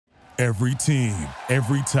Every team,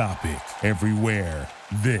 every topic, everywhere.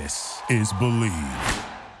 This is Believe.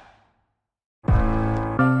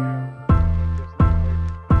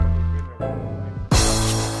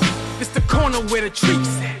 It's the corner where the treats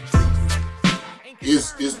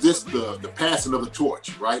Is this the passing of the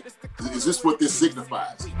torch, right? Is this what this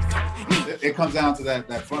signifies? It comes down to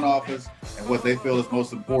that front office and what they feel is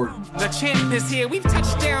most important. The champ is here. We've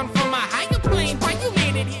touched down from a higher plane. Why you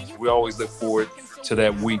made it here? We always look forward to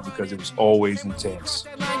that week because it was always intense.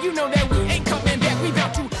 You know that we ain't coming back. We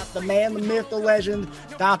about to. The man, the myth, the legend,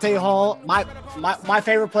 Dante Hall. My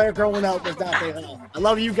favorite player growing up was Dante Hall. I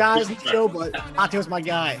love you guys in the show, but Dante was my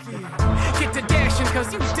guy. Get to dashing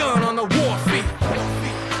because you done on the warfare.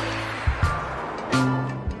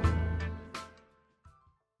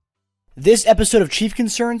 This episode of Chief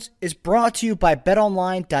Concerns is brought to you by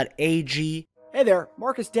betonline.ag. Hey there,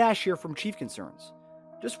 Marcus Dash here from Chief Concerns.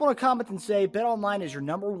 Just want to comment and say BetOnline is your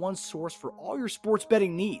number one source for all your sports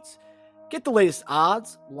betting needs. Get the latest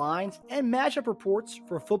odds, lines, and matchup reports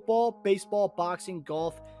for football, baseball, boxing,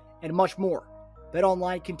 golf, and much more.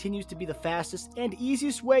 BetOnline continues to be the fastest and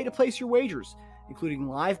easiest way to place your wagers, including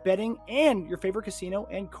live betting and your favorite casino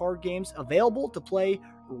and card games available to play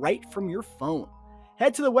right from your phone.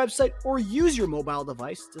 Head to the website or use your mobile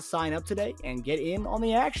device to sign up today and get in on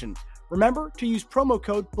the action. Remember to use promo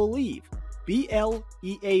code BELIEVE,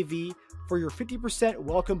 BLEAV, for your 50%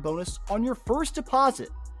 welcome bonus on your first deposit.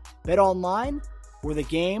 Bet online, where the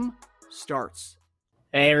game starts.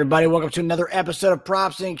 Hey everybody, welcome to another episode of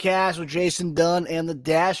Props and Cash with Jason Dunn and the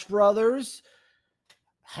Dash Brothers.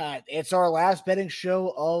 It's our last betting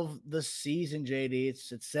show of the season, JD.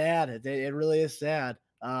 It's sad. It really is sad.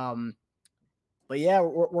 But yeah,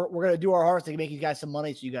 we're going to do our hardest to make you guys some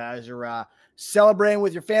money so you guys are celebrating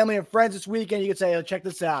with your family and friends this weekend. You can say, oh, check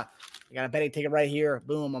this out. I got a betting ticket right here.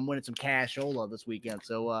 Boom, I'm winning some cashola this weekend.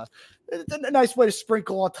 So it's a nice way to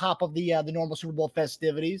sprinkle on top of the normal Super Bowl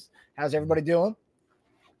festivities. How's everybody doing?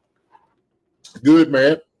 Good,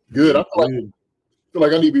 man. Good. I feel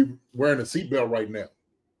like I need to be wearing a seatbelt right now.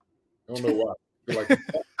 I don't know why. I feel like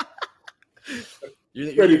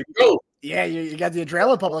you're ready to go. Yeah, you got the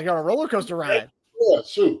adrenaline pump like you're on a roller coaster ride. Yeah,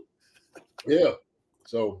 shoot. Yeah.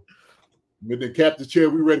 So, with the captain's chair,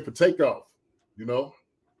 we ready for takeoff, you know?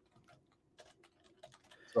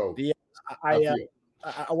 So, I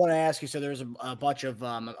want to ask you, so there's a bunch of,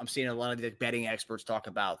 I'm seeing a lot of the betting experts talk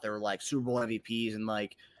about, they're like Super Bowl MVPs, and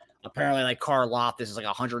like, apparently like Carl Loftus is like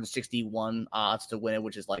 161 odds to win it,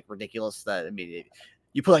 which is like ridiculous. That, I mean,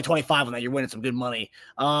 you put like 25 on that, you're winning some good money.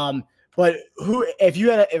 But who, if you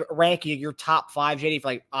had a ranking your top five, JD, for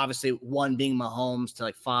like obviously one being Mahomes to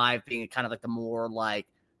like five being kind of like the more like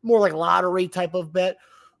lottery type of bet,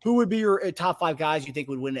 who would be your top five guys you think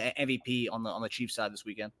would win an MVP on the Chiefs side this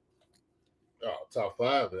weekend? Oh, top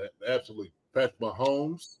five, absolutely. Patrick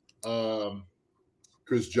Mahomes,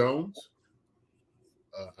 Chris Jones,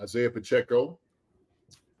 Isaiah Pacheco.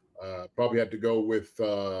 Probably have to go with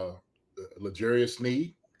L'Jarius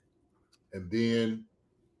Sneed, and then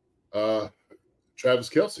Travis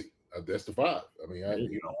Kelce. That's the five. I mean, I don't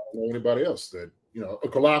know anybody else that,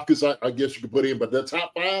 Kalafdis, I guess you could put in, but the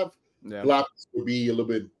top five, Kalafdis would be a little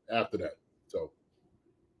bit after that. So,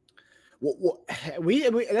 we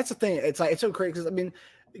that's the thing. It's like, it's so crazy because I mean,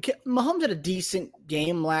 Mahomes had a decent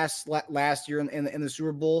game last year in the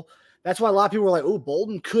Super Bowl. That's why a lot of people were like, "Oh,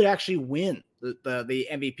 Bolden could actually win the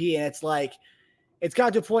MVP," and it's like, it's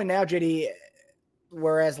got to a point now, JD.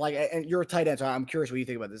 Whereas, like, and you're a tight end, so I'm curious what you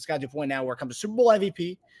think about this. It's got to a point now where it comes to Super Bowl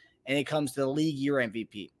MVP and it comes to the league year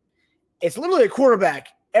MVP. It's literally a quarterback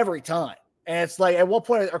every time. And it's like, at what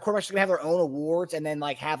point are quarterbacks going to have their own awards and then,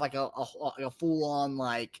 like, have, like, a full-on,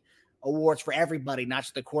 like, awards for everybody, not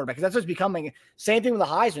just the quarterback? Because that's what's becoming. Same thing with the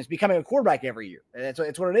Heisman. It's becoming a quarterback every year. And it's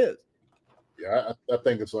what it is. Yeah, I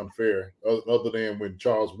think it's unfair, other than when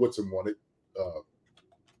Charles Woodson won it.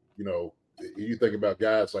 You think about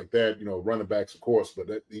guys like that, running backs, of course, but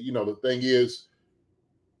that, the thing is,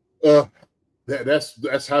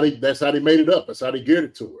 that's how they made it up. That's how they geared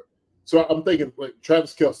it to it. So I'm thinking like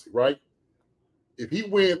Travis Kelce, right? If he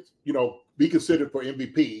went, be considered for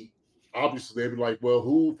MVP, obviously they'd be like, well,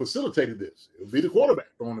 who facilitated this? It would be the quarterback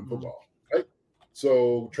throwing the football, right?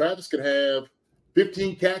 So Travis could have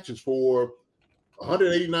 15 catches for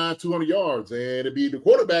 189, 200 yards, and it'd be the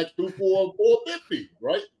quarterback threw for 450,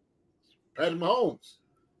 right? Patrick Mahomes.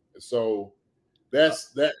 So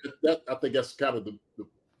that's that. I think that's kind of the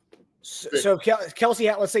so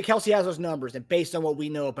Kelce. Let's say Kelce has those numbers, and based on what we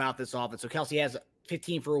know about this offense, so Kelce has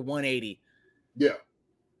 15 for 180. Yeah.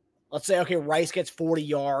 Let's say Rice gets 40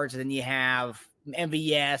 yards, and then you have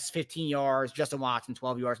MVS 15 yards, Justin Watson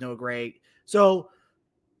 12 yards, no great. So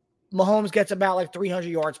Mahomes gets about like 300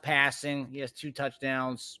 yards passing. He has 2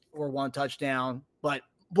 touchdowns or 1 touchdown, but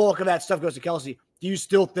bulk of that stuff goes to Kelsey. Do you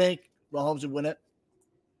still think Mahomes would win it?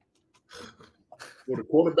 For the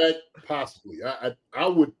quarterback, possibly. I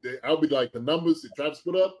would be like the numbers that Travis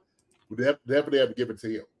put up would definitely have to give it to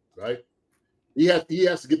him, right? He has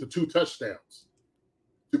to get the 2 touchdowns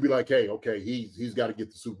to be like, hey, okay, he's got to get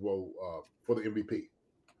the Super Bowl for the MVP.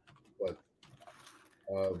 But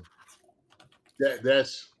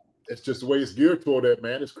that's just the way it's geared toward that,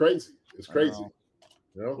 man. It's crazy. It's crazy.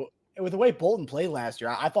 You know? And with the way Bolton played last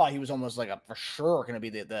year, I thought he was almost like for sure going to be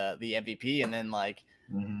the MVP, and then like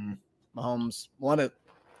Mahomes won it.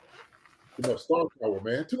 Too much star power,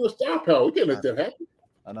 man. Too much star power. We can't let that happen.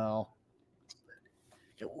 I know.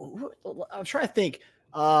 I'm trying to think.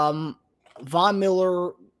 Von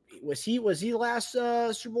Miller, was he last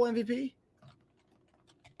Super Bowl MVP?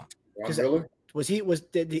 Von Miller?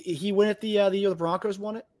 Did he win it the year the Broncos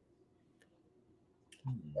won it?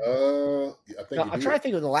 I think I'm trying to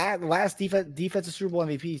think of the last defensive Super Bowl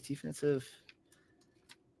MVPs. Defensive.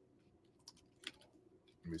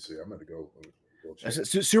 Let me see. I'm going to go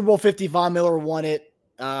Super Bowl 50. Von Miller won it.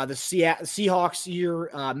 The Seahawks year,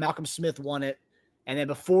 Malcolm Smith won it. And then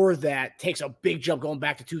before that, takes a big jump going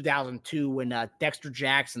back to 2002 when Dexter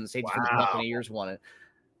Jackson, the safety for the Buccaneers, won it.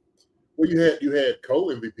 Well, you had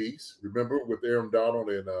co-MVPs, remember, with Aaron Donald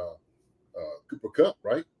and Cooper Kupp,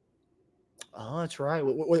 right? Oh, that's right.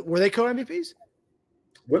 Were they co-MVPs?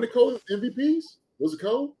 Were they co-MVPs? Was it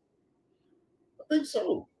co? I think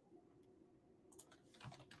so.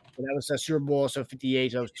 And that was a Super Bowl, so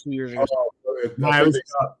 58. That was 2 years ago.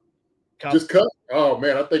 Just Kupp? Oh,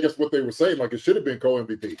 man, I think that's what they were saying. Like, it should have been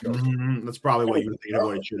co-MVP. That's probably what you were thinking of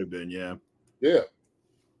what it should have been, yeah. Yeah.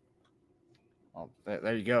 Oh,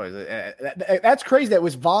 there you go. That's crazy. That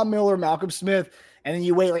was Von Miller, Malcolm Smith, and then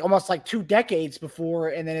you wait like almost like 2 decades before,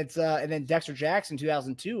 and then it's and then Dexter Jackson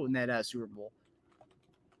 2002 in that Super Bowl.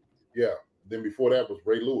 Yeah. Then before that was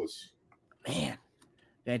Ray Lewis. Man,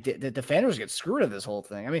 the defenders get screwed in this whole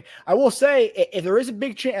thing. I mean, I will say if there is a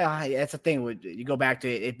big chance, that's the thing. You go back to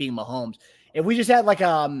it being Mahomes. If we just had like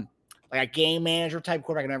a game manager type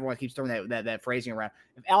quarterback, and everyone keeps throwing that phrasing around.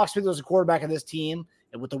 If Alex Smith was a quarterback of this team,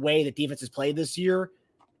 and with the way the defense has played this year,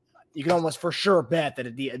 you can almost for sure bet that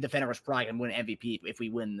a defender was probably going to win MVP if we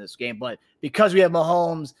win this game. But because we have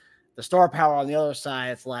Mahomes, the star power on the other side,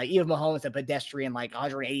 it's like even Mahomes, a pedestrian, like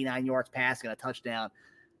 189 yards passing and a touchdown,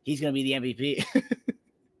 he's going to be the MVP.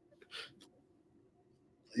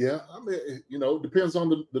 Yeah, I mean, it depends on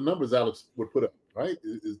the numbers Alex would put up, right?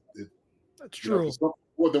 That's true.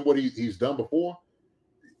 More than what he's done before.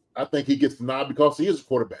 I think he gets the nod because he is a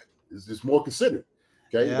quarterback. It's just more considered.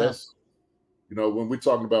 Okay, yeah. That's when we're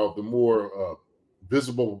talking about the more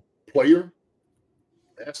visible player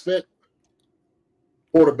aspect,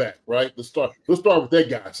 quarterback, right? Let's start with that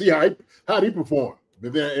guy. See how he performed,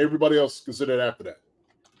 and then everybody else considered after that.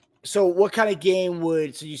 So, what kind of game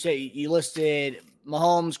so you say you listed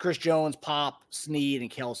Mahomes, Chris Jones, Pop, Snead,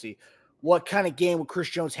 and Kelsey? What kind of game would Chris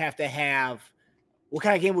Jones have to have? What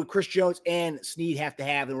kind of game would Chris Jones and Snead have to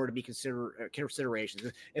have in order to be considerations?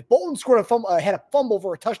 If Bolton scored had a fumble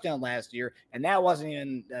for a touchdown last year, and that wasn't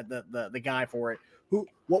even the guy for it,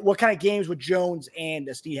 what kind of games would Jones and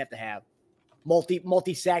Snead have to have?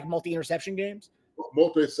 Multi-sack, multi-interception games?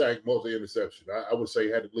 Multi-sack, multi-interception. I would say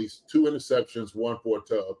he had at least 2 interceptions, 1 for a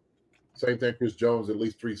tub. Same thing, Chris Jones, at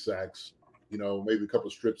least 3 sacks. Maybe a couple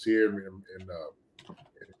of strips here and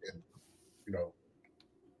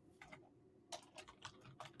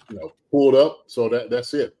pulled up. So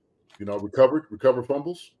that's it. Recover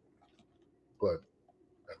fumbles. But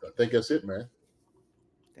I think that's it, man.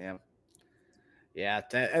 Damn. Yeah,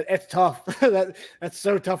 it's tough. That's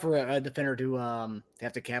so tough for a defender to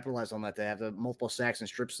have to capitalize on that. To have the multiple sacks and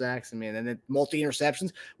strip sacks. I mean, and then multi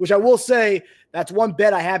interceptions, which I will say that's one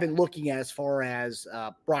bet I have been looking at as far as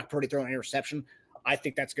Brock Purdy throwing an interception. I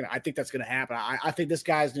think that's gonna happen. I think this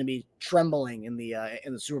guy's gonna be trembling in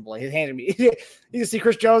the Super Bowl. His hand you can see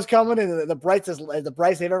Chris Jones coming and the brightest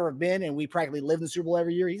they've ever been, and we practically live in the Super Bowl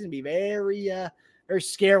every year. He's gonna be very very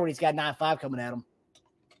scared when he's got 9-5 coming at him.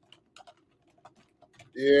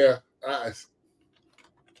 Yeah, I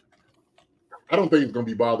don't think he's going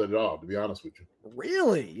to be bothered at all, to be honest with you.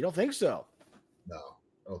 Really? You don't think so? No,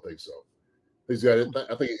 I don't think so. I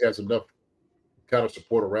think he has enough kind of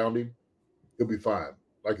support around him. He'll be fine.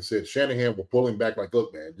 Like I said, Shanahan will pull him back like,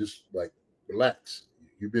 look, man, just like relax.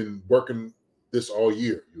 You've been working this all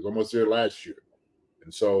year. He was almost there last year.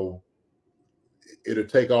 And so it'll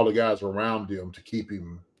take all the guys around him to keep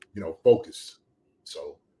him, focused.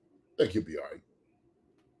 So I think he'll be all right.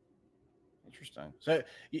 Interesting. So,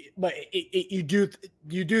 but you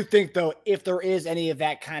do think though, if there is any of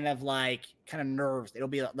that kind of nerves, it'll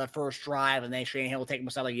be the first drive, and then Shanahan will take him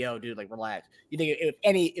aside like, "Yo, dude, like relax." You think if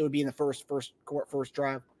any, it would be in the first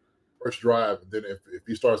drive? First drive, and then if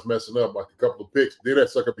he starts messing up like a couple of picks, then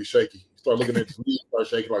that sucker be shaky. You start looking at his knees, start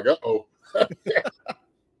shaking like, "Uh-oh."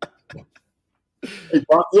 Hey,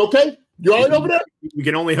 Brock, you okay? You all right over there? We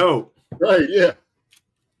can only hope. Right, yeah.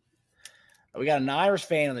 We got a Niners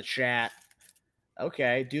fan in the chat.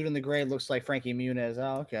 Okay, dude in the gray looks like Frankie Muniz.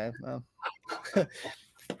 Oh, okay. Well,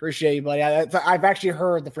 appreciate you, buddy. I've actually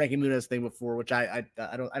heard the Frankie Muniz thing before, which I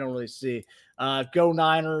don't really see. Go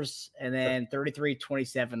Niners, and then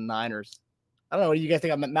 33-27 Niners. I don't know. What do you guys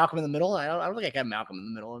think? I'm Malcolm in the middle. I don't think I got Malcolm in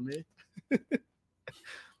the middle of me. I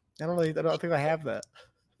don't think I have that.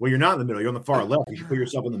 Well, you're not in the middle. You're on the far left. You should put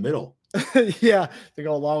yourself in the middle. Yeah, to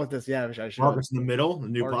go along with this. Yeah, I should. Marcus in the middle, the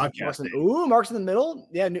new podcast. Mark's in the middle.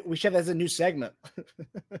 Yeah, we should have that as a new segment.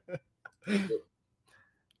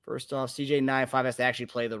 First off, CJ95 has to actually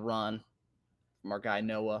play the run from our guy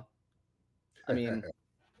Noah. I mean,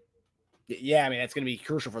 yeah, that's going to be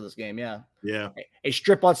crucial for this game. Yeah. Yeah. A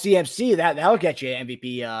strip on CMC that'll get you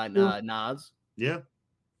MVP nods. Yeah.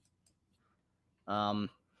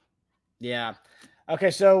 Yeah.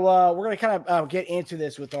 Okay, so we're going to kind of get into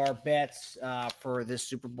this with our bets for this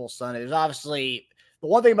Super Bowl Sunday. There's obviously the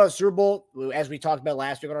one thing about the Super Bowl, as we talked about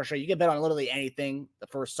last week on our show, you can bet on literally anything. The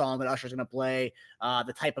first song that Usher's going to play,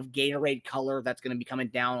 the type of Gatorade color that's going to be coming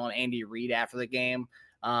down on Andy Reid after the game,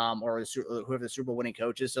 or whoever the Super Bowl winning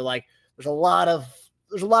coach is. So, there's a lot of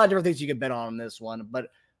different things you can bet on this one. But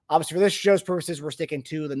obviously, for this show's purposes, we're sticking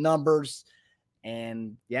to the numbers.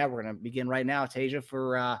 And yeah, we're going to begin right now, Tasia,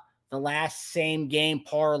 for the last same game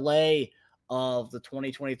parlay of the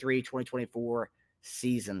 2023-2024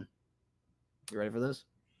 season. You ready for this?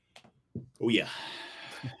 Oh yeah.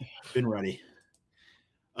 Been ready.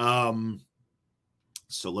 So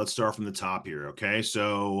let's start from the top here. Okay.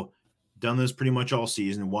 So done this pretty much all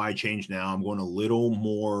season. Why change now? I'm going a little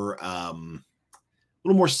more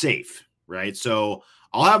safe, right? So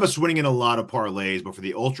I'll have us winning in a lot of parlays, but for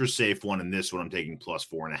the ultra safe one and this one, I'm taking plus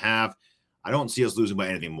 4.5. I don't see us losing by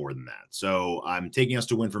anything more than that. So I'm taking us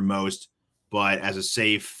to win for most, but as a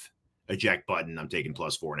safe eject button, I'm taking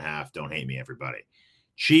plus 4.5. Don't hate me, everybody.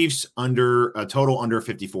 Chiefs under a total under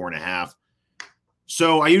 54.5.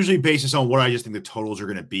 So I usually base this on what I just think the totals are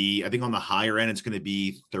going to be. I think on the higher end, it's going to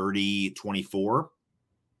be 30-24.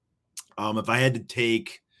 If I had to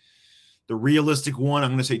take the realistic one, I'm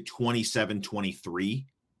going to say 27-23.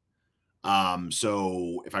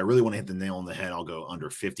 So if I really want to hit the nail on the head, I'll go under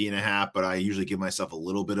 50.5, but I usually give myself a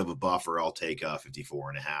little bit of a buffer. I'll take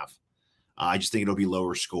 54.5. I just think it'll be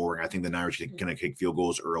lower scoring. I think the Niners are going to kick field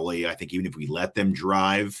goals early. I think even if we let them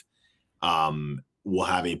drive, we'll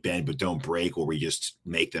have a bend but don't break where we just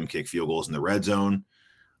make them kick field goals in the red zone.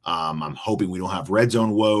 I'm hoping we don't have red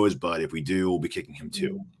zone woes, but if we do, we'll be kicking him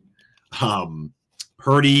too.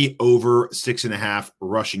 Purdy over 6.5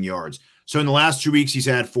 rushing yards. So in the last 2 weeks, he's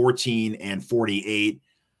had 14 and 48.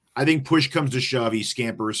 I think push comes to shove, he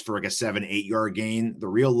scampers for like a 7-8 yard gain. The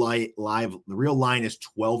real line is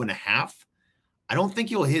 12.5. I don't think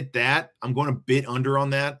he'll hit that. I'm going a bit under on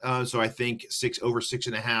that. So I think over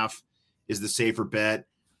 6.5 is the safer bet.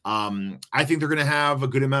 I think they're going to have a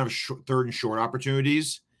good amount of third and short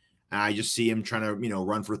opportunities. I just see him trying to,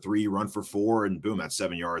 run for 3, run for 4, and boom, that's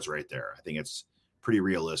 7 yards right there. I think it's pretty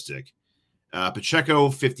realistic. Pacheco,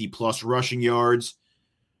 50-plus rushing yards.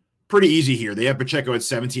 Pretty easy here. They have Pacheco at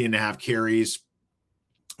 17.5 carries.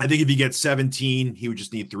 I think if he gets 17, he would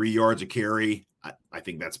just need 3 yards a carry. I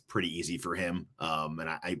think that's pretty easy for him. And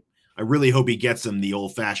I really hope he gets them the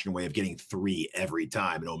old-fashioned way of getting 3 every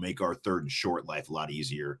time. It'll make our third and short life a lot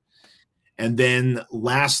easier. And then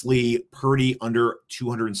lastly, Purdy under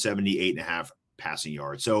 278.5 passing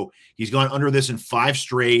yards. So he's gone under this in 5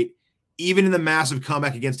 straight. Even in the massive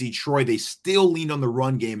comeback against Detroit, they still leaned on the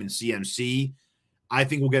run game in CMC. I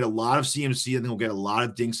think we'll get a lot of CMC. I think we'll get a lot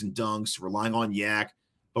of dinks and dunks, relying on Yak.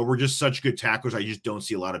 But we're just such good tacklers. I just don't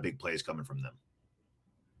see a lot of big plays coming from them.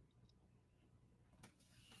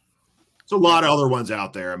 There's a lot of other ones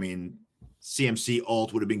out there. I mean, CMC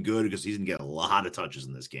alt would have been good because he's going to get a lot of touches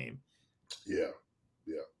in this game. Yeah.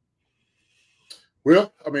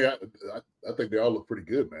 Well, I mean, I think they all look pretty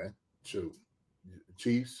good, man. Shoot.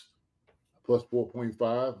 Chiefs plus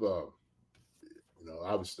 4.5.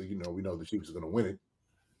 Obviously, we know the Chiefs are going to win it.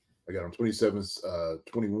 I got them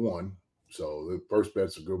 27-21. So the first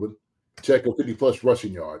bet's a good one. Check 50-plus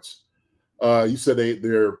rushing yards. You said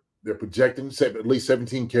they're projecting at least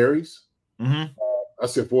 17 carries. Mm-hmm. I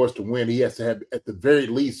said for us to win, he has to have at the very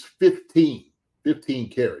least 15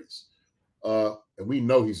 carries. And we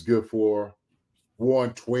know he's good for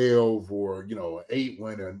 112 or, you know, an 8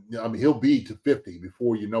 winner. I mean, he'll be to 50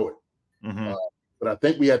 before you know it. Mm-hmm. But I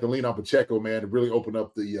think we had to lean on Pacheco, man, to really open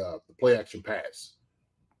up the play action pass.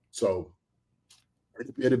 So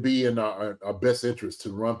it'll be in our best interest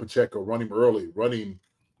to run Pacheco, run him early, run him,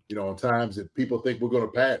 you know, on times that people think we're going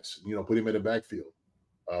to pass, you know, put him in the backfield.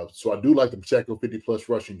 So I do like the Pacheco 50-plus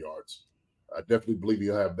rushing yards. I definitely believe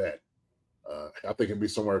he'll have that. I think it'll be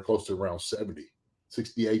somewhere close to around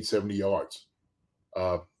 68, 70 yards.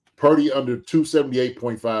 Purdy under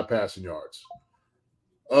 278.5 passing yards.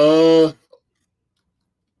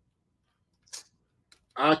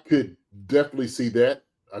 I could definitely see that.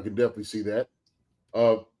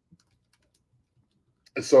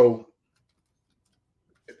 So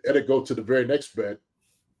it'll go to the very next bet,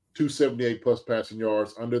 278 plus passing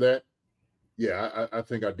yards. Under that, yeah, I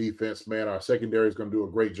think our defense, man, our secondary is going to do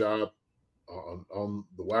a great job on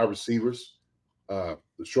the wide receivers. The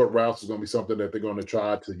short routes is going to be something that they're going to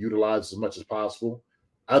try to utilize as much as possible.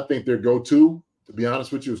 I think their go-to be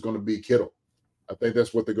honest with you, is going to be Kittle. I think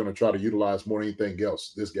that's what they're going to try to utilize more than anything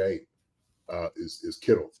else this game is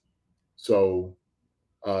Kittle. So,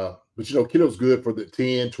 but, you know, Kittle's good for the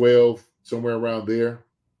 10, 12, somewhere around there.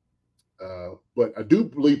 But I do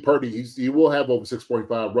believe Purdy, he will have over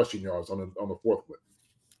 6.5 rushing yards on the fourth one.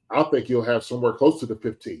 I think he'll have somewhere close to the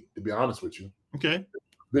 15, to be honest with you. Okay.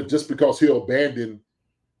 But just because he'll abandon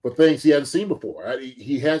for things he hasn't seen before. Right?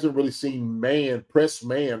 He hasn't really seen press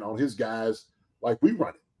man on his guys like we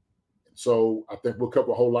run it. So I think we'll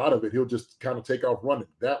cover a whole lot of it. He'll just kind of take off running.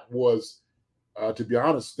 That was, to be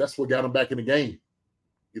honest, that's what got him back in the game,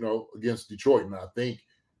 you know, against Detroit. And I think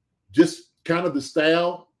just kind of the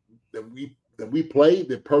style that we play,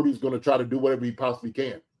 that Purdy's going to try to do whatever he possibly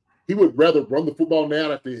can. He would rather run the football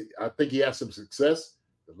now. I think he had some success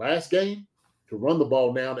the last game to run the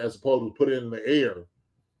ball now as opposed to put it in the air,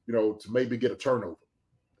 you know, to maybe get a turnover.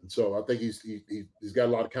 And so I think he's got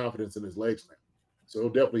a lot of confidence in his legs now. So he'll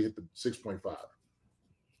definitely hit the 6.5.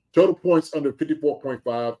 Total points under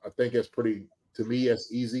 54.5. I think that's pretty, to me,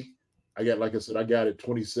 that's easy. Like I said, I got it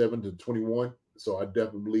 27 to 21. So I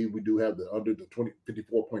definitely believe we do have the under the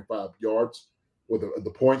 54.5 yards or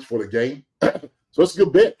the points for the game. So it's a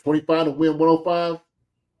good bet. 25 to win 105,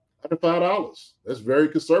 under $5. That's very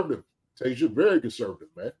conservative. Tells you very conservative,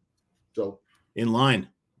 man. So in line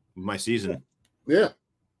with my season. Yeah.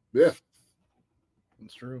 That's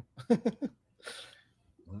true.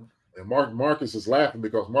 And Marcus is laughing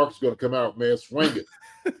because Marcus is going to come out, man, swinging.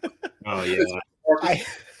 Oh, yeah.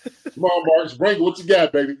 Come on, Marcus. Bring it. What you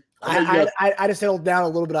got, baby? I just settled down a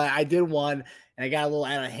little bit. I did one, and I got a little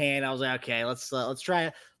out of hand. I was like, okay, let's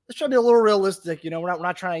try to be a little realistic. You know, we're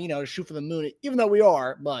not trying to, you know, shoot for the moon, even though we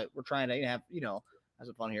are, but we're trying to have, you know, have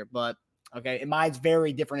some fun here. But okay, and mine's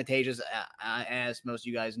very different in Tages, as most of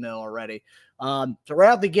you guys know already. So right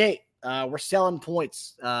out the gate, we're selling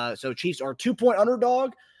points. So Chiefs are 2-point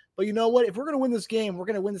underdog. But you know what? If we're going to win this game, we're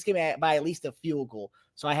going to win this game by at least a field goal.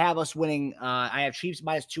 So I have us winning. I have Chiefs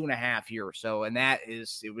minus 2.5 here. So, and that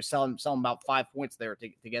is, it was selling about 5 points there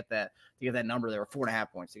to get that number there,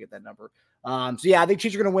 4.5 points to get that number. So yeah, I think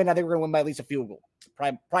Chiefs are going to win. I think we're going to win by at least a field goal.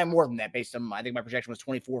 Probably more than that based on, I think my projection was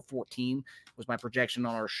 24-14 was my projection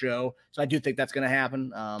on our show. So I do think that's going to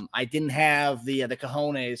happen. I didn't have the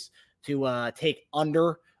cojones to take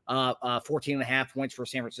under 14.5 points for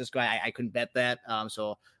San Francisco. I couldn't bet that.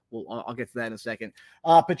 So I'll get to that in a second.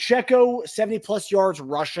 Pacheco, 70-plus yards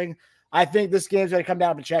rushing. I think this game's going to come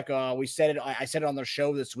down to Pacheco. I said it on the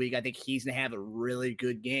show this week. I think he's going to have a really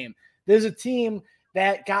good game. There's a team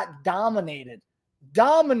that got dominated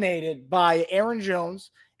by Aaron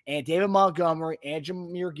Jones and David Montgomery and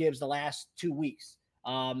Jahmyr Gibbs the last 2 weeks.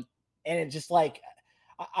 And it's just like,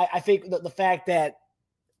 I think the fact that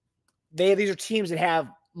these are teams that have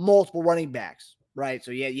multiple running backs, right?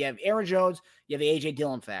 So you have Aaron Jones, you have the A.J.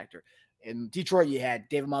 Dillon factor. In Detroit, you had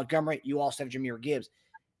David Montgomery. You also have Jahmyr Gibbs.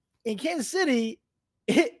 In Kansas City,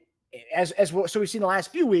 so we've seen the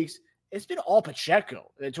last few weeks, it's been all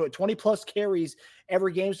Pacheco. 20-plus carries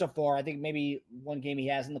every game so far. I think maybe one game he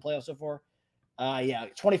has in the playoffs so far.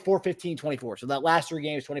 24, 15, 24. So that last 3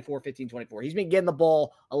 games, 24, 15, 24. He's been getting the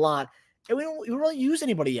ball a lot. And we don't really use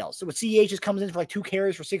anybody else. So with CEH just comes in for like 2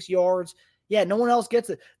 carries for 6 yards. Yeah, no one else gets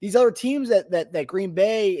it. These other teams that Green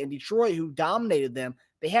Bay and Detroit who dominated them,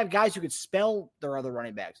 they have guys who could spell their other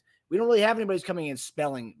running backs. We don't really have anybody who's coming in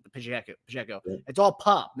spelling Pacheco. Yeah. It's all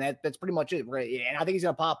pop. That's pretty much it. Right? And I think he's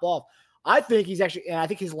going to pop off. I think his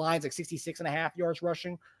line's like 66.5 yards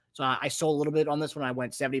rushing. So I sold a little bit on this one. I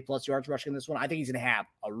went 70-plus yards rushing this one. I think he's going to have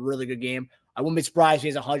a really good game. I wouldn't be surprised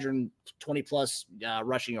if he has 120-plus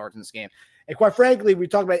rushing yards in this game. And quite frankly, we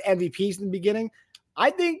talked about MVPs in the beginning. I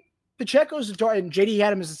think Pacheco's and JD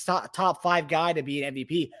had him as a top 5 guy to be an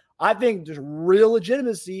MVP. I think there's real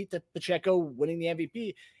legitimacy to Pacheco winning the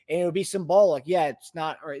MVP, and it would be symbolic. Yeah, it's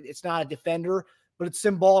not a defender, but it's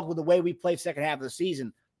symbolic with the way we played second half of the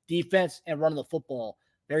season, defense and running the football.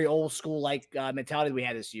 Very old school mentality we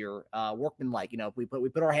had this year, workman-like. We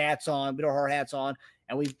put our hats on,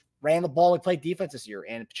 and we ran the ball. We played defense this year,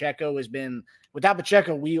 and Pacheco has been without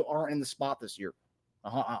Pacheco, we aren't in the spot this year.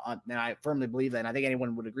 And I firmly believe that, and I think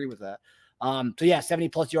anyone would agree with that. 70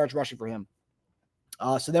 plus yards rushing for him.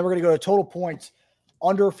 So then we're going to go to total points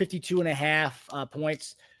under 52.5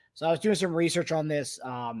 points. So I was doing some research on this.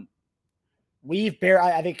 I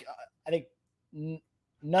think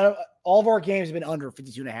all of our games have been under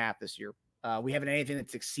 52.5 this year. We haven't anything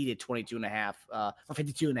that's exceeded 22.5 or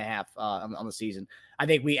 52.5 on the season. I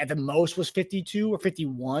think we at the most was 52 or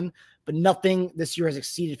 51, but nothing this year has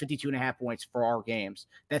exceeded 52.5 points for our games.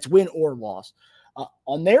 That's win or loss.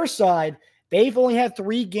 On their side, they've only had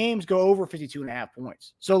 3 games go over 52.5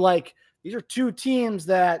 points. So these are 2 teams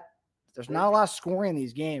that there's not a lot of scoring in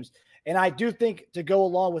these games. And I do think to go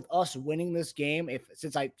along with us winning this game,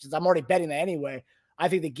 since I'm already betting that anyway, I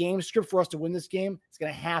think the game script for us to win this game is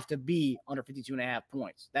going to have to be under 52.5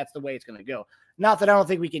 points. That's the way it's going to go. Not that I don't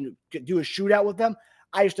think we can do a shootout with them.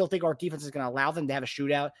 I just don't think our defense is going to allow them to have a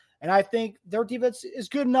shootout. And I think their defense is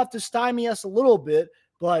good enough to stymie us a little bit,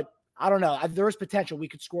 but I don't know. There is potential. We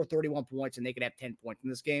could score 31 points and they could have 10 points in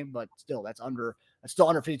this game, but still, that's still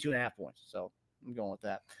under 52.5 points. So I'm going with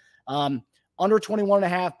that. Under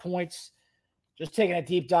 21.5 points. Just taking a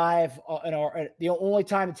deep dive the only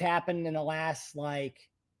time it's happened in the last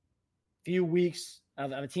few weeks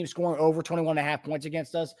of a team scoring over 21.5 points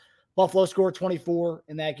against us. Buffalo scored 24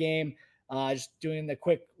 in that game. Just doing the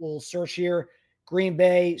quick little search here. Green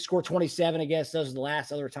Bay scored 27 against us. The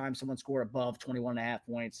last other time someone scored above 21.5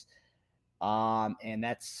 points. And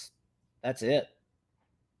that's it.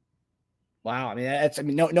 Wow.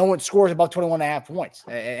 No one scores above 21.5 points.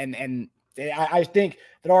 And I think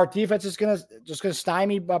that our defense is going to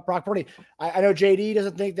stymie Brock Purdy. I know JD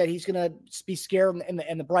doesn't think that he's going to be scared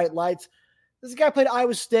in the bright lights. This guy played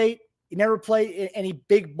Iowa State. He never played in any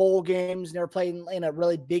big bowl games, never played in a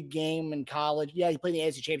really big game in college. Yeah, he played in the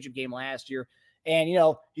AFC Championship game last year. And,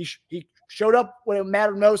 he showed up when it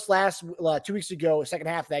mattered most 2 weeks ago, second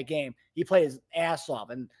half of that game. He played his ass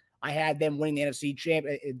off. And I had them winning the NFC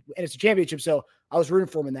Championship, so I was rooting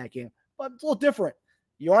for him in that game. But it's a little different.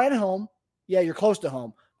 You are at home. Yeah, you're close to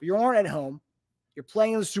home, but you aren't at home. You're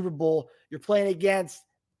playing in the Super Bowl. You're playing against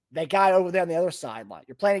that guy over there on the other sideline.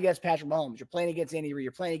 You're playing against Patrick Mahomes. You're playing against Andy Reid.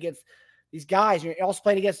 You're playing against these guys. You're also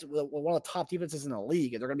playing against one of the top defenses in the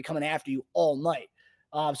league, and they're going to be coming after you all night.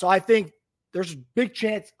 So I think there's a big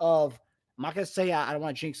chance of – I'm not going to say I don't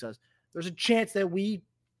want to jinx us. There's a chance that we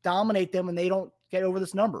dominate them and they don't get over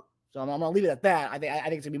this number. So I'm going to leave it at that. I think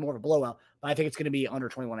it's going to be more of a blowout, but I think it's going to be under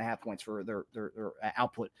 21.5 points for their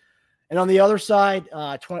output. And on the other side,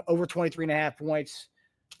 over 23.5 points.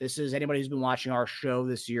 This is anybody who's been watching our show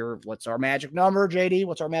this year. What's our magic number, JD?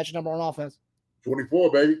 What's our magic number on offense?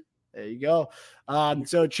 24, baby. There you go.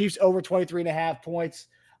 So Chiefs over 23.5 points.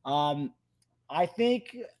 I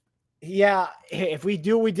think, if we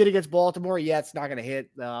do what we did against Baltimore, it's not going to hit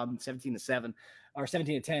 17-7 or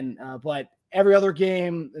 17-10. But every other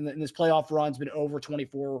game in this playoff run's been over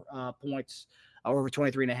 24 points, over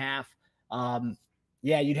 23.5.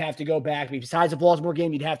 You'd have to go back. Besides the Baltimore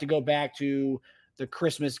game, you'd have to go back to the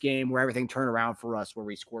Christmas game where everything turned around for us, where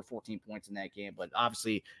we scored 14 points in that game. But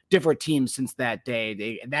obviously, different teams since that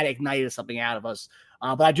day. That ignited something out of us.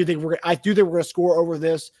 But I do think we're going to score over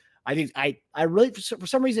this. I think I really, for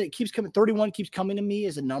some reason, it keeps coming. 31 keeps coming to me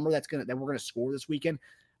as a number that we're going to score this weekend.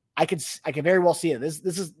 I can very well see it. This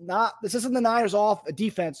isn't the Niners off a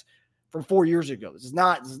defense from 4 years ago. This is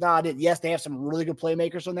not it. Yes, they have some really good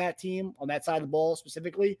playmakers on that team, on that side of the ball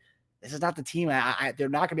specifically. This is not the team. They're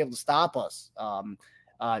not going to be able to stop us to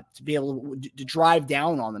be able to drive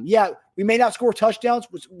down on them. Yeah, we may not score touchdowns,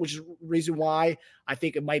 which is the reason why I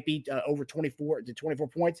think it might be over 24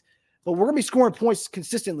 points. But we're going to be scoring points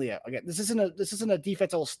consistently. Again, this isn't a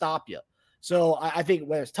defense that will stop you. So I think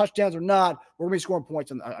whether it's touchdowns or not, we're going to be scoring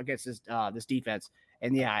points against this defense.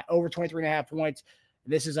 And over 23.5 points.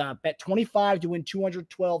 This is a bet 25 to win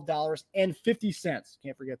 $212.50.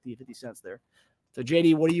 Can't forget the 50 cents there. So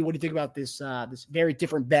JD, what do you think about this very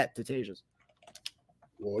different bet to Taja's?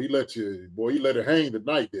 Well, he let it hang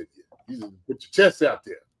tonight, didn't you? You put your chest out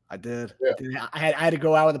there. I did. Yeah. I had to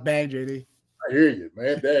go out with a bang, JD. I hear you,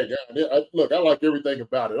 man. Look, I like everything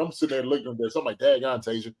about it. I'm sitting there looking at this. I'm like, daggone,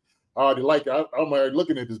 Tasia. I already like it. I'm already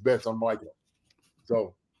looking at this bet. So I'm liking it.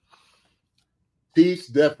 So Chiefs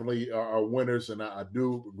definitely are winners, and I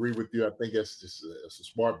do agree with you. I think it's a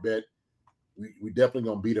smart bet. We definitely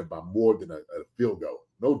gonna beat them by more than a field goal,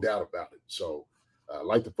 no doubt about it. So,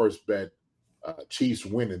 like the first bet, Chiefs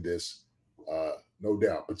winning this, no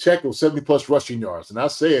doubt. Pacheco 70+ rushing yards, and I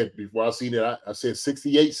said before I seen it, I said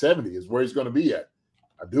 68, 70 is where he's going to be at.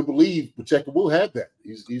 I do believe Pacheco will have that.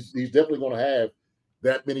 He's definitely going to have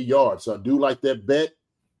that many yards. So I do like that bet.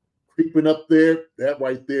 Creeping up there, that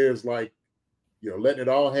right there is like, letting it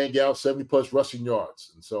all hang out, 70+ rushing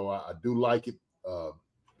yards. And so I do like it,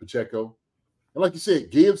 Pacheco. And like you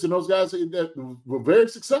said, Gibbs and those guys that were very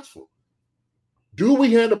successful. Do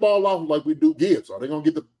we hand the ball off like we do Gibbs? Are they going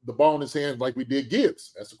to get the ball in his hands like we did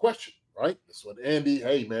Gibbs? That's the question, right? That's what Andy,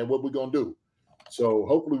 hey, man, what we going to do? So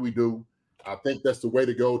hopefully we do. I think that's the way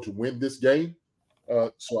to go to win this game.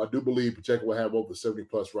 So I do believe Pacheco will have over 70+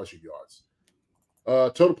 rushing yards.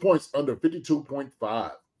 Total points under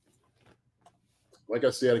 52.5. Like I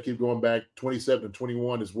said, I keep going back. 27 and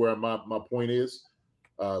 21 is where my point is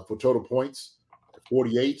for total points.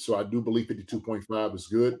 48, so I do believe 52.5 is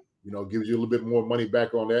good. Gives you a little bit more money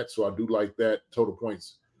back on that. So I do like that total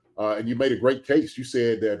points. And you made a great case. You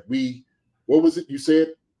said that what was it you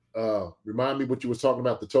said? Remind me what you were talking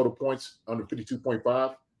about, the total points under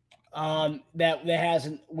 52.5.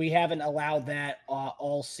 We haven't allowed that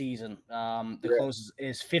all season. The closest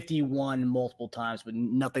is 51 multiple times, but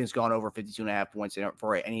nothing's gone over 52.5 points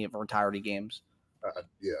for any of our entirety games.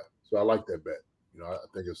 Yeah. So I like that bet. I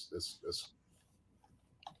think it's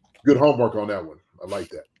good homework on that one. I like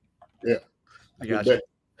that. Yeah. I got you. You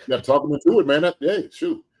got to talk them into it, man. Hey,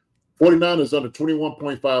 shoot. 49ers under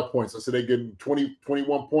 21.5 points. I said they're getting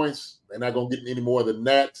 21 points. They're not going to get any more than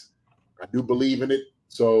that. I do believe in it.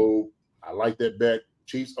 So I like that bet.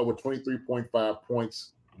 Chiefs over 23.5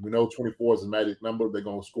 points. We know 24 is a magic number. They're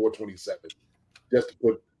going to score 27. Just to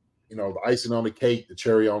put, the icing on the cake, the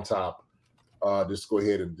cherry on top. Just go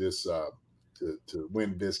ahead and just to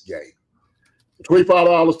win this game.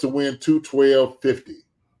 $25 to win $212.50.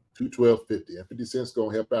 $212.50. And 50 cents going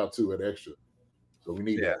to help out too at extra. So we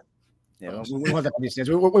need that. Yeah, we want that 50 cents.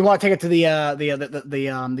 We want to take it to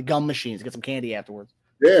the gum machines, get some candy afterwards.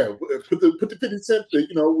 Yeah, put the 50 cents.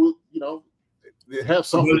 Have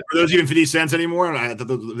something. Are those even 50 cents anymore? I thought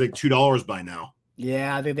they're like $2 by now.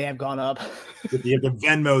 Yeah, I think they have gone up. You have the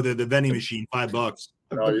Venmo, the vending machine, $5.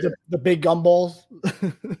 The big gumballs.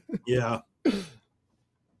 Yeah.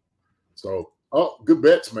 So, good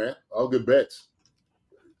bets, man. All good bets.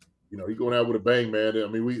 You're going out with a bang, man. I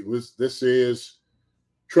mean, this is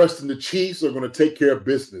trusting the Chiefs are going to take care of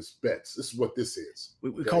business bets. This is what this is.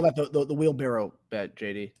 We call that the wheelbarrow bet,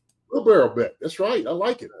 JD. Wheelbarrow bet. That's right. I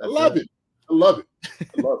like it. I love it. I love it.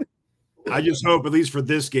 I just hope, at least for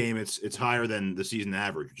this game, it's higher than the season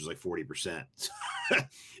average, which is like 40%.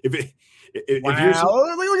 If look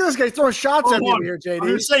at this guy throwing shots at me here, JD. I'm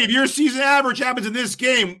going to say, if your season average happens in this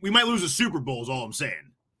game, we might lose a Super Bowl is all I'm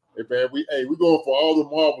saying. Hey, man, we're going for all the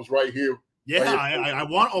marbles right here. Yeah, I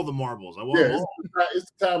want all the marbles. I want them all.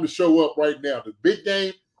 It's the time to show up right now. The big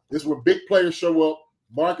game is when big players show up.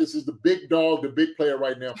 Marcus is the big dog, the big player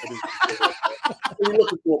right now for this. What are you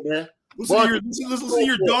looking for, man? Listen to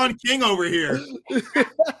your Don King over here.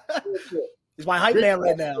 He's my hype man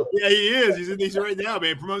right now. Yeah, he is. He's right now,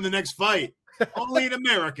 man, promoting the next fight. Only in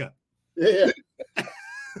America. Yeah.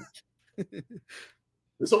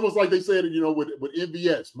 It's almost like they said, with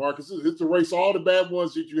MVS, Marcus, it's a race. All the bad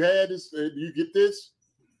ones that you had, you get this,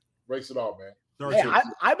 race it all, man. Yeah,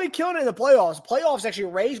 I've been killing it in the playoffs. Playoffs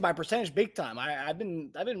actually raised my percentage big time. I've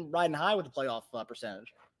been riding high with the playoff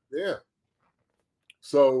percentage. Yeah.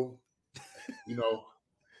 So,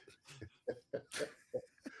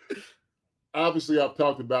 obviously I've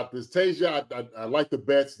talked about this. Tasia, I like the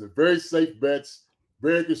bets. They're very safe bets,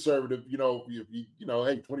 very conservative. Hey,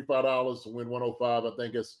 $25 to win 105. I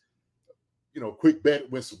think it's, quick bet,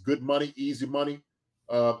 win some good money, easy money.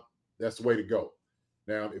 That's the way to go.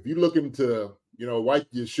 Now, if you're looking to, wipe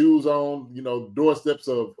your shoes on, doorsteps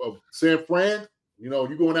of San Fran,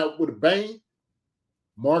 you're going out with a bang,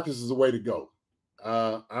 Marcus is the way to go.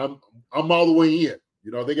 I'm all the way in.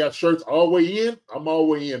 They got shirts all the way in. I'm all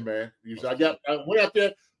the way in, man. I went out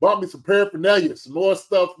there, bought me some paraphernalia, some more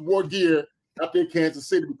stuff, more gear out there in Kansas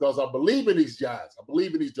City because I believe in these guys. I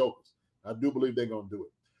believe in these jokers. I do believe they're going to do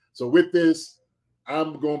it. So with this,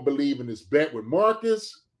 I'm going to believe in this bet with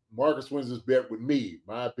Marcus. Marcus wins this bet with me.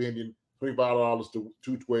 My opinion, $25 to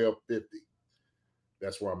 $212.50.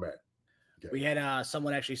 That's where I'm at. Okay. We had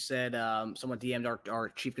someone actually said, someone DM'd our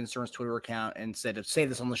Chief Concerns Twitter account and said to say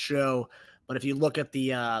this on the show, but if you look at the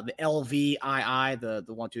LVII,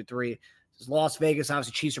 the 1, 2, 3, it's Las Vegas.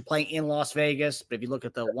 Obviously, Chiefs are playing in Las Vegas, but if you look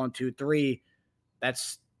at the 1, 2, 3,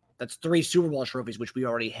 that's 3 Super Bowl trophies, which we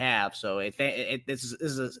already have. So this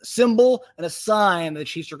is a symbol and a sign that the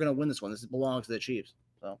Chiefs are going to win this one. This belongs to the Chiefs.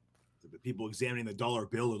 So the people examining the dollar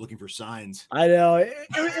bill are looking for signs. I know.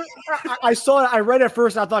 I saw it. I read it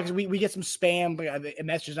first. And I thought because we get some spam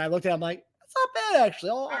messages, and I looked at it. I'm like, that's not bad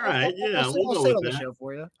actually. All right, I'll we'll say go it on with the that. show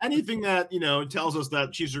for you. Anything that tells us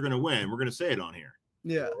that Chiefs are going to win, we're going to say it on here.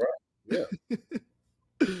 Yeah. All right. Yeah.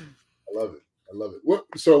 I love it. What?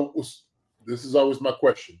 So this is always my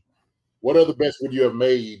question. What other bets would you have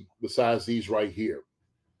made besides these right here?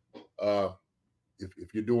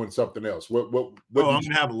 If you're doing something else, what I'm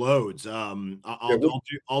gonna have loads. I'll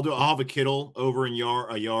have a Kittle over in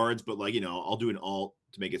yards, but I'll do an alt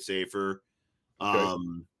to make it safer. Okay.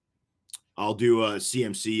 I'll do a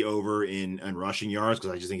CMC over in rushing yards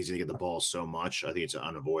because I just think he's gonna get the ball so much. I think it's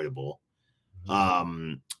unavoidable.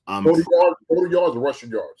 Total yards or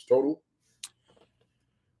rushing yards? Total.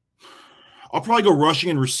 I'll probably go rushing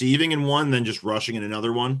and receiving in one, then just rushing in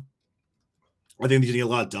another one. I think he's gonna get a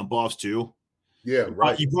lot of dump offs too. Yeah,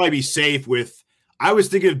 right. You'd probably be safe with. I was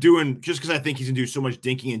thinking of doing just because I think he's gonna do so much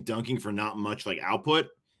dinking and dunking for not much output.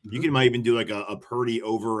 Mm-hmm. You might even do a Purdy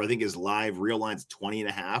over. I think his real line's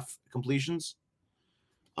 20.5 completions.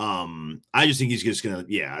 I just think he's just gonna.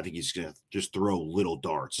 Yeah, I think he's gonna just throw little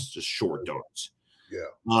darts, just short darts. Yeah.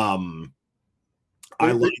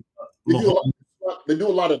 I like. They do a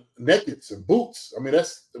lot of nakeds and boots. I mean,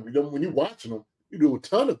 that's when you're watching them, you do a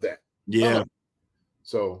ton of that. Yeah.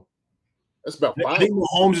 So that's about 5. I think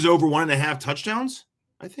Mahomes is over 1.5 touchdowns.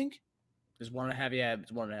 I think it's 1.5. Yeah,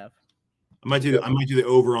 it's 1.5. I might do the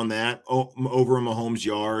over on that. Over on Mahomes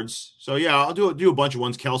yards. So yeah, I'll do a bunch of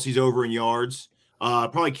ones. Kelsey's over in yards.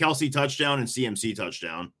 Probably Kelsey touchdown and CMC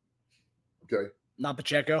touchdown. Okay. Not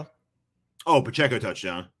Pacheco. Oh, Pacheco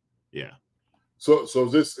touchdown. Yeah. So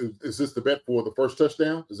is this the bet for the first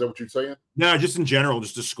touchdown? Is that what you're saying? No, just in general,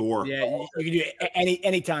 just to score. Yeah, you can do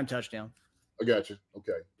anytime touchdown. I got you.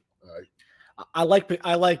 Okay. All right. I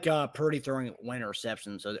like Purdy throwing one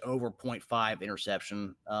interception, so the over 0.5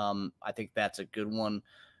 interception. I think that's a good one.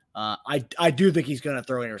 I do think he's going to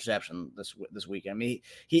throw an interception this weekend. I mean,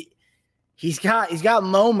 he's got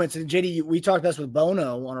moments, and JD, we talked about this with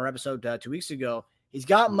Bono on our episode 2 weeks ago. He's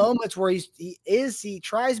got moments where he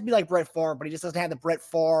tries to be like Brett Favre, but he just doesn't have the Brett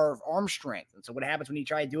Favre arm strength. And so what happens when you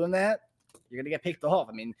try doing that? You're going to get picked off.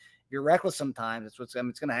 I mean, you're reckless sometimes. It's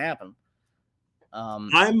going to happen.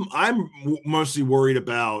 I'm mostly worried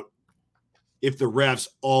about if the refs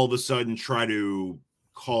all of a sudden try to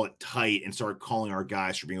call it tight and start calling our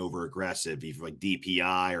guys for being over aggressive, either like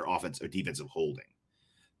DPI or offensive or defensive holding.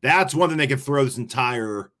 That's one thing they can throw this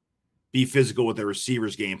entire be physical with their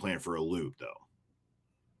receivers game plan for a loop, though.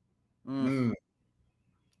 I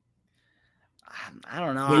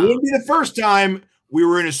don't know. It wouldn't be the first time we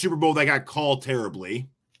were in a Super Bowl that got called terribly.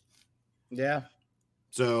 Yeah.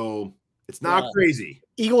 So it's not crazy.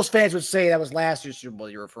 Eagles fans would say that was last year's Super Bowl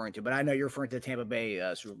you're referring to, but I know you're referring to the Tampa Bay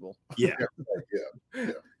Super Bowl. Yeah. I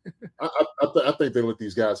think they let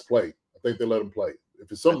these guys play. I think they let them play.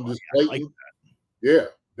 If it's something just blatant, like yeah,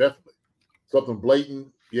 definitely. Something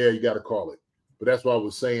blatant, yeah, you got to call it. But that's why I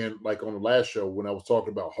was saying, like on the last show when I was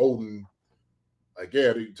talking about holding, like,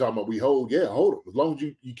 yeah, you're talking about we hold, yeah, hold it. As long as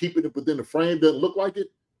you keep it within the frame, doesn't look like it,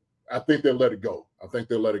 I think they'll let it go.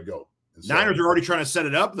 So, Niners are already trying to set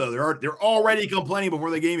it up, though. They're already complaining before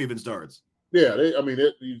the game even starts. Yeah,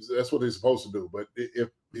 that's what they're supposed to do. But if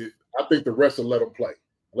I think the rest will let them play.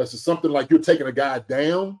 Unless it's something like you're taking a guy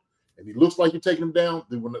down and he looks like you're taking him down,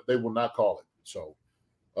 they will not call it. So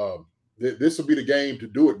this will be the game to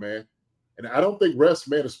do it, man. And I don't think refs,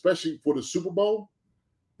 man, especially for the Super Bowl,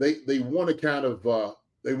 they want to kind of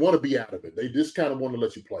they want to be out of it. They just kind of want to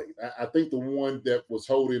let you play. I think the one that was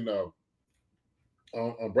holding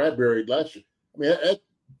on Bradbury last year, I mean,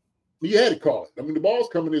 you had to call it. I mean, the ball's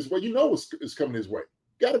coming his way. You know it's coming his way.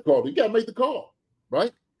 You got to call it. You got to make the call,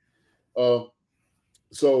 right?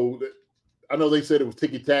 So I know they said it was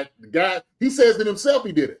ticky-tack. The guy, he says it himself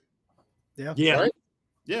he did it. Yeah. Right?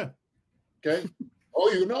 Yeah. Okay.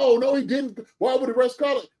 Oh, no, he didn't. Why would the rest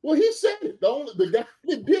call it? Well, he said it. The guy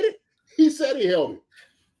that did it, he said he held it.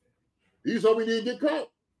 He told me he didn't get caught.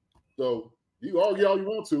 So you argue all you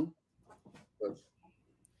want to. But.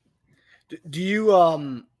 Do you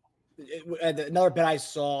another bet I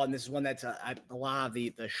saw, and this is one that's a lot of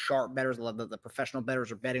the sharp bettors, the professional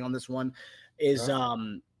bettors are betting on this one, is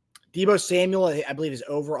Deebo Samuel, I believe, is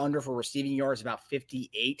over under for receiving yards about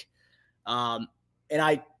 58. And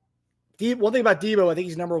one thing about Deebo, I think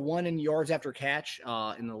he's number 1 in yards after catch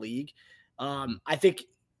in the league. I think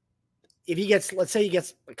if he gets, let's say he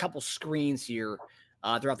gets a couple screens here,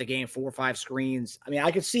 throughout the game, 4 or 5 screens. I mean,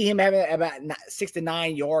 I could see him having about 6 to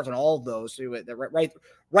 9 yards on all of those. So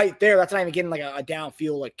right there, that's not even getting like a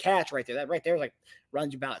downfield like catch right there. That right there is like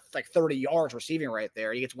runs you about like 30 yards receiving right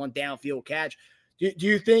there. He gets one downfield catch. Do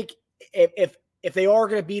you think if they are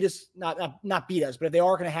going to beat us, not beat us, but if they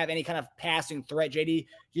are going to have any kind of passing threat, JD,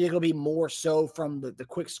 do you think it'll be more so from the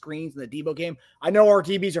quick screens in the Debo game? I know our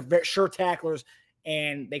DBs are very sure tacklers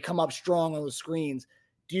and they come up strong on the screens.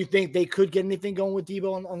 Do you think they could get anything going with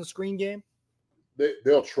Debo on the screen game?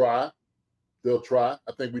 They'll try. They'll try.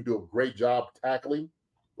 I think we do a great job tackling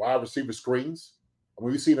wide receiver screens. I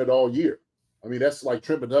mean, we've seen it all year. I mean, that's like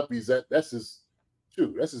Trent McDuffie's that's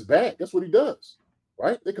his bag. That's what he does,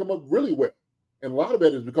 right? They come up really well. And a lot of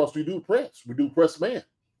it is because we do press. We do press man.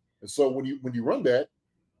 And so when you run that,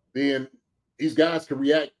 then these guys can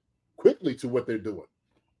react quickly to what they're doing.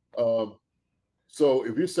 So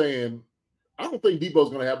if you're saying, I don't think Debo's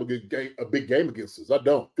going to have a big game against us. I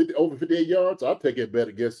don't. Over 58 yards, I'll take it bet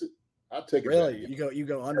against it. I'll take it. Really? You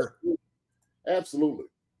go under. Absolutely.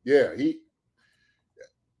 Yeah.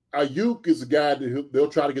 Ayuk is a guy that they'll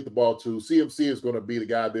try to get the ball to. CMC is going to be the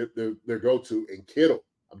guy that their go-to. And Kittle,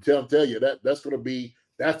 I'm telling you, that's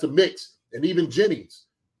the mix. And even Jennings.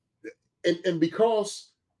 And because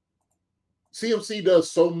CMC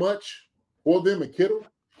does so much for them and Kittle,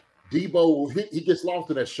 Debo, he gets lost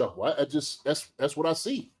in that shuffle. That's what I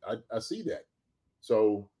see. I see that.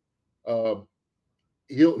 So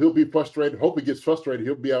he'll be frustrated. Hope he gets frustrated.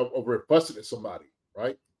 He'll be out over there fussing at somebody,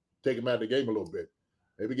 right? Take him out of the game a little bit.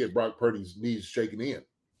 Maybe get Brock Purdy's knees shaking in.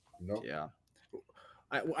 Yeah.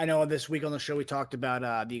 I know this week on the show we talked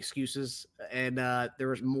about the excuses, and there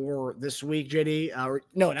was more this week, JD.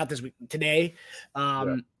 No, not this week. Today.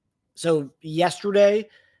 So yesterday,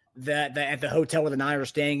 that at the hotel where the Niners are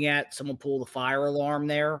staying at, someone pulled the fire alarm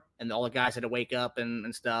there, and all the guys had to wake up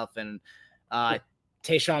and stuff. And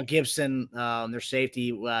Tayshaun Gibson, their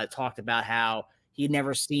safety, talked about how he'd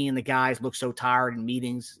never seen the guys look so tired in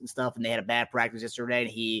meetings and stuff, and they had a bad practice yesterday,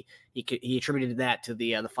 and he attributed that to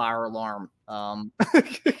the fire alarm. I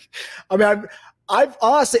mean, I've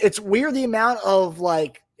honestly, it's weird the amount of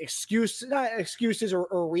like not excuses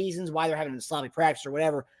or reasons why they're having a sloppy practice or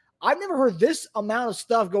whatever. I've never heard this amount of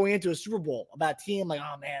stuff going into a Super Bowl about a team like,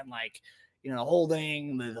 oh man, like,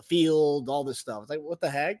 holding the field, all this stuff. It's like, what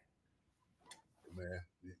the heck? Man,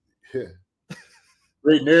 yeah.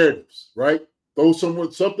 Great narratives, right? Throw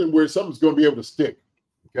something where something's going to be able to stick,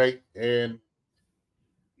 okay? And,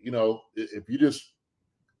 if you just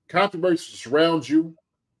controversy surrounds you,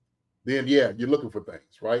 then, yeah, you're looking for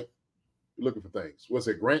things, right? You're looking for things. What's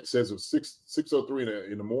it? Grant says it was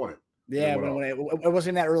 6:03 in the morning. Yeah, when it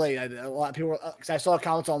wasn't that early. A lot of people, because I saw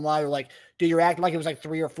comments online, were like, "Dude, you're acting like it was like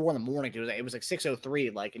 3 or 4 in the morning." It was like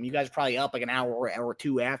 6:03, like, and you guys are probably up like an hour or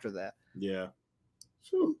two after that. Yeah,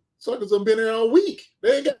 shoot, suckers have been there all week.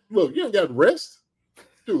 They ain't you ain't got rest,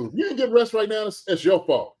 dude. You ain't get rest right now. That's your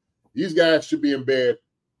fault. These guys should be in bed.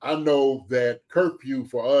 I know that curfew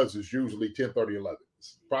for us is usually 10:30, 11.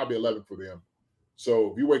 It's probably 11 for them.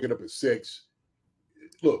 So if you're waking up at 6,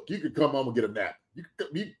 look, you could come home and get a nap.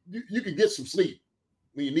 You can get some sleep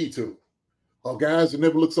when you need to. Oh, guys, you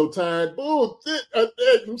never look so tired. Oh,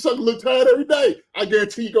 I'm starting to look tired every day. I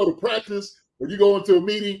guarantee you go to practice or you go into a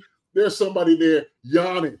meeting, there's somebody there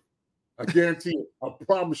yawning. I guarantee it. I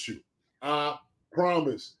promise you. I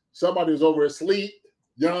promise. Somebody's over asleep,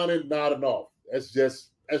 yawning, nodding off. That's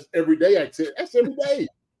every day activity. That's every day.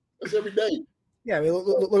 That's every day. Yeah, I mean,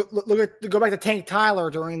 look at go back to Tank Tyler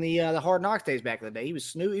during the Hard Knocks days back in the day. He was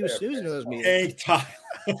snoozing to those meetings. Tank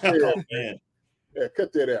Tyler, oh, man. Yeah,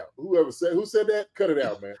 cut that out. Who said that? Cut it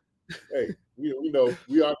out, man. Hey, we know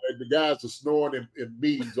the guys are snoring in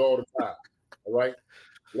meetings all the time. All right.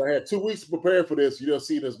 But I had 2 weeks to prepare for this. You don't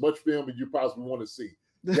see as much film as you possibly want to see.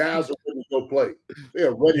 Guys are ready to go play. They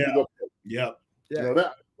are ready to go play. Yep. Yeah.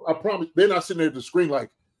 That I promise. They're not sitting there at the screen like,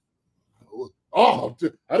 oh,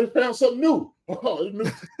 I just found something new. Oh, new.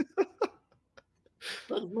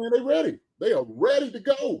 Man, they ready. They are ready to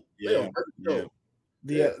go. Yeah. They are ready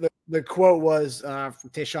to go. The quote was from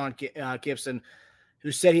Tayshaun Gibson,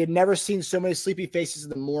 who said he had never seen so many sleepy faces in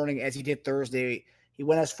the morning as he did Thursday. He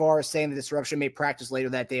went as far as saying the disruption made practice later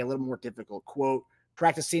that day a little more difficult. Quote,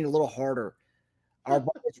 practice seemed a little harder.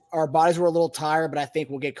 Our bodies were a little tired, but I think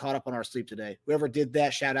we'll get caught up on our sleep today. Whoever did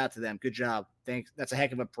that, shout out to them. Good job. Thanks. That's a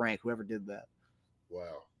heck of a prank, whoever did that.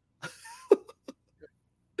 Wow.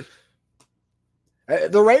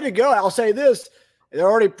 They're ready to go. I'll say this: they're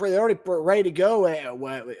already ready to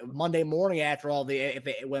go Monday morning after all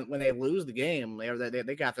when they lose the game.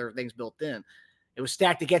 They got their things built in. It was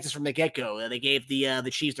stacked against us from the get-go. They gave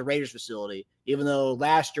the Chiefs the Raiders facility, even though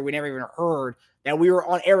last year we never even heard that we were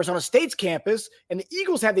on Arizona State's campus and the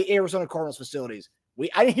Eagles had the Arizona Cardinals facilities.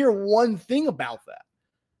 I didn't hear one thing about that.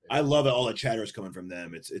 I love it. All the chatter is coming from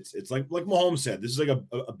them. It's like Mahomes said, this is like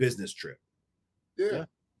a business trip. Yeah.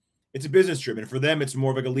 It's a business trip. And for them, it's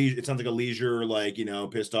more of like a leisure. It sounds like a leisure, like,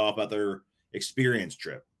 pissed off about their experience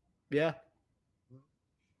trip. Yeah.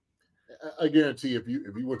 I guarantee if you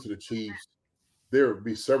went to the Chiefs, there would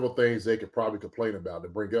be several things they could probably complain about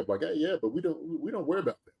and bring up, like, hey, yeah, but we don't worry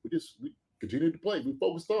about that. We continue to play. We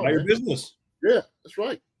focused on Your business. Yeah, that's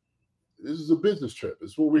right. This is a business trip.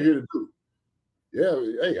 This is what we're here to do. Yeah,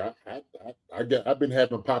 hey, I've been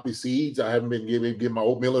having poppy seeds. I haven't been getting my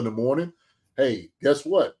oatmeal in the morning. Hey, guess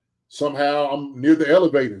what? Somehow I'm near the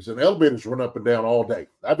elevators, and elevators run up and down all day.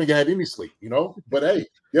 I haven't had any sleep, But hey,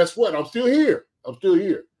 guess what? I'm still here.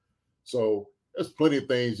 So there's plenty of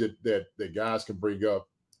things that guys can bring up.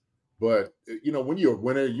 But when you're a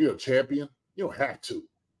winner, you're a champion. You don't have to,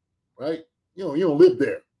 right? You don't live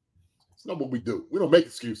there. It's not what we do. We don't make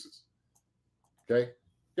excuses. Okay.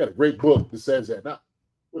 Got a great book that says that. Now,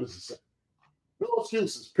 what does it say? No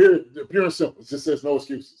excuses. Period. Pure and simple. It just says no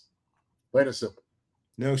excuses. Plain and simple.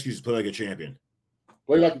 No excuses. Play like a champion.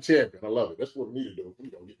 Play like a champion. I love it. That's what we need to do. We're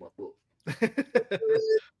gonna get my book.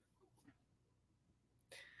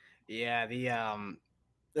 Yeah,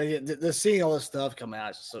 the seeing all this stuff come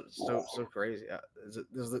out is so crazy. Is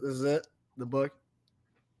it the book?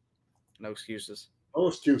 No excuses. No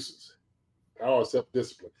excuses. Power of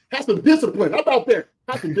self-discipline. Have some discipline. How about that?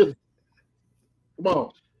 Have some discipline. Come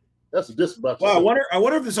on. That's a discipline. Well, I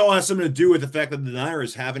wonder if this all has something to do with the fact that the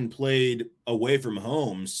Niners haven't played away from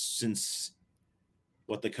home since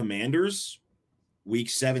the Commanders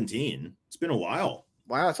week 17. It's been a while.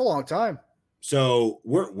 Wow, that's a long time. So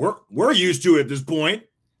we're used to it at this point.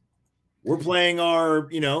 We're playing our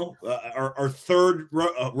third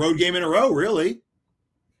road game in a row, really.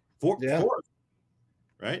 Fourth,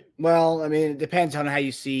 right? Well, I mean, it depends on how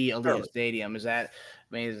you see Allegiant Stadium.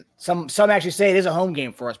 Some actually say it is a home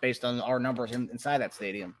game for us based on our numbers inside that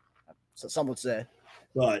stadium. So some would say.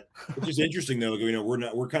 But it's just interesting though.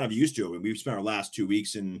 We're kind of used to it. We've spent our last 2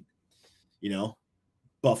 weeks in,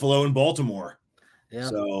 Buffalo and Baltimore. Yeah.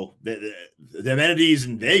 So the amenities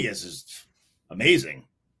in Vegas is amazing.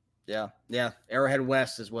 Yeah. Arrowhead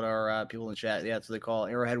West is what our people in the chat. Yeah, that's what they call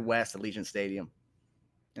it. Arrowhead West at Allegiant Stadium.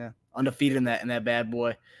 Yeah, undefeated in that bad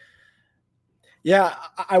boy. Yeah,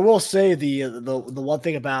 I will say the one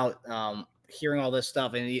thing about hearing all this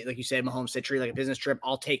stuff, and like you said, Mahomes said, treat it like a business trip.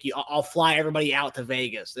 I'll fly everybody out to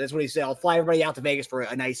Vegas. That's what he said. I'll fly everybody out to Vegas for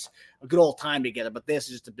a good old time together. But this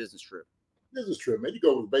is just a business trip. Business trip, man. You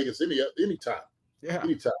go to Vegas anytime. Yeah,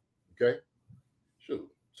 anytime. Okay, sure.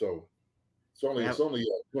 So it's only a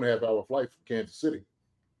 2.5 hour flight from Kansas City.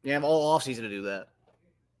 You have all off season to do that.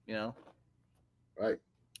 Right.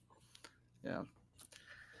 Yeah.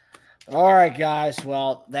 All right, guys.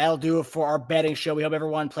 Well, that'll do it for our betting show. We hope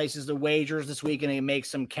everyone places the wagers this week and make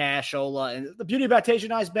some cashola. And the beauty about Tage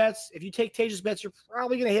and I's bets, if you take Tage's bets, you're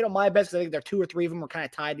probably going to hit on my bets. I think there are 2 or 3 of them are kind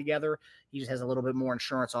of tied together. He just has a little bit more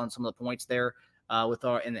insurance on some of the points there with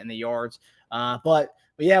our in the yards. But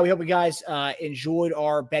yeah, we hope you guys enjoyed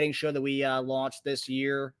our betting show that we launched this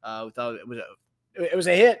year. We thought it was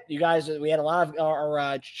a hit. You guys, we had a lot of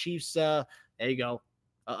our Chiefs. There you go.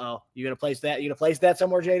 You gonna place that? You gonna place that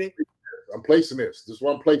somewhere, JD? I'm placing this. This is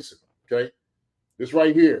what I'm placing. Okay, this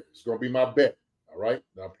right here is gonna be my bet. All right,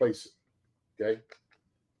 now place it. Okay,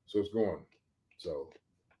 so it's going. So,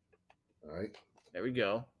 all right. There we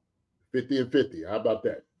go. 50-50. How about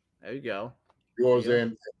that? There you go. Yours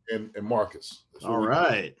and Marcus. All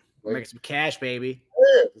right. Make some cash, baby.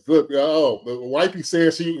 Yeah. Look, the wifey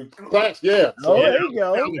says she claps. Yeah. So, there you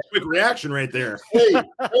go. Quick reaction right there. Hey,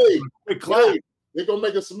 quick clap. They're gonna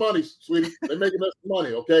make us some money, sweetie. They're making us some money,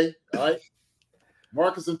 okay? All right.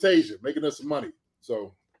 Marcus and Tasia making us some money.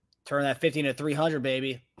 So turn that 15 to 300,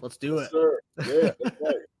 baby. Let's do it. Sir. Yeah,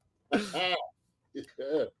 that's right.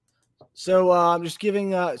 Yeah. So I'm just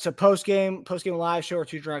giving post game live show or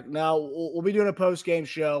Too Drunk. No, we'll be doing a post game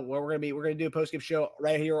show where we're gonna do a post game show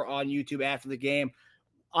right here on YouTube after the game.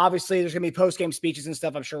 Obviously, there's gonna be post game speeches and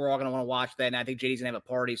stuff. I'm sure we're all gonna want to watch that, and I think JD's gonna have a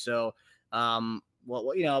party. So,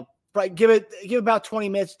 probably give about 20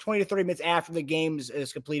 to 30 minutes after the game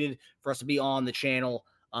is completed for us to be on the channel.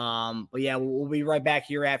 But yeah, we'll be right back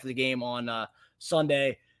here after the game on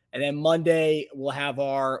Sunday. And then Monday, we'll have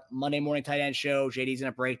our Monday morning tight end show. JD's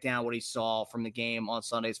going to break down what he saw from the game on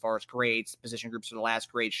Sunday as far as grades, position groups for the last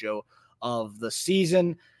grade show of the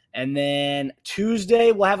season. And then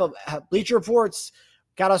Tuesday, we'll have a Bleacher Reports.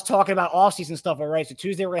 got us talking about off-season stuff already. So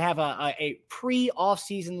Tuesday, we're going to have a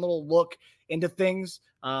pre-off-season little look into things.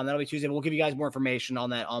 That'll be Tuesday. We'll give you guys more information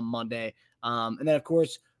on that on Monday. And then, of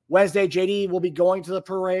course, Wednesday, JD will be going to the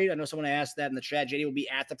parade. I know someone asked that in the chat. JD will be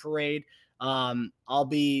at the parade. I'll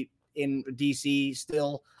be in DC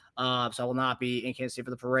still, so I will not be in Kansas City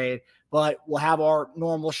for the parade. But we'll have our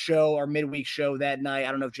normal show, our midweek show that night.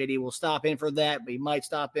 I don't know if JD will stop in for that, but he might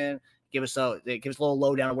stop in, give us a little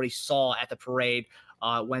lowdown on what he saw at the parade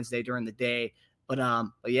Wednesday during the day. But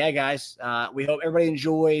yeah, guys, we hope everybody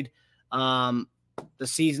enjoyed the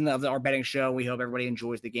season of our betting show. We hope everybody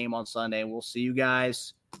enjoys the game on Sunday. We'll see you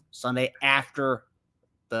guys Sunday after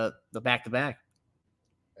the back-to-back.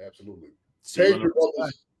 Absolutely.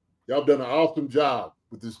 Y'all done an awesome job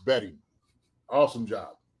with this betting. Awesome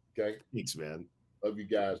job. Okay. Thanks, man. Love you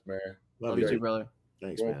guys, man. Love you too, brother.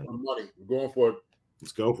 Thanks, man. For money. We're going for it.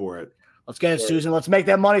 Let's go for it. Let's get it, Susan. Let's make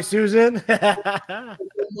that money, Susan.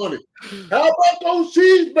 Money. How about those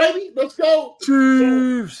Chiefs, baby? Let's go.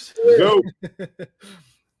 Chiefs. Go. All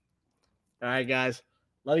right, guys.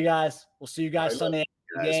 Love you guys. We'll see you guys Sunday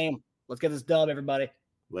after the game. Let's get this dub, everybody.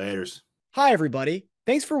 Laters. Hi, everybody.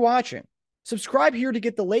 Thanks for watching. Subscribe here to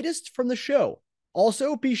get the latest from the show.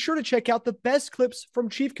 Also, be sure to check out the best clips from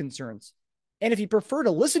Chief Concerns. And if you prefer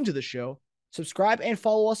to listen to the show, subscribe and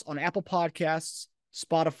follow us on Apple Podcasts,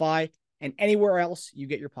 Spotify, and anywhere else you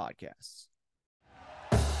get your podcasts.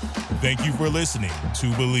 Thank you for listening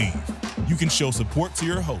to Believe. You can show support to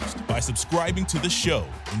your host by subscribing to the show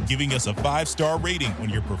and giving us a 5-star rating on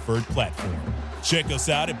your preferred platform. Check us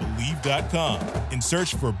out at Believe.com and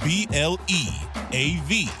search for BLEAV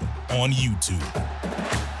on YouTube.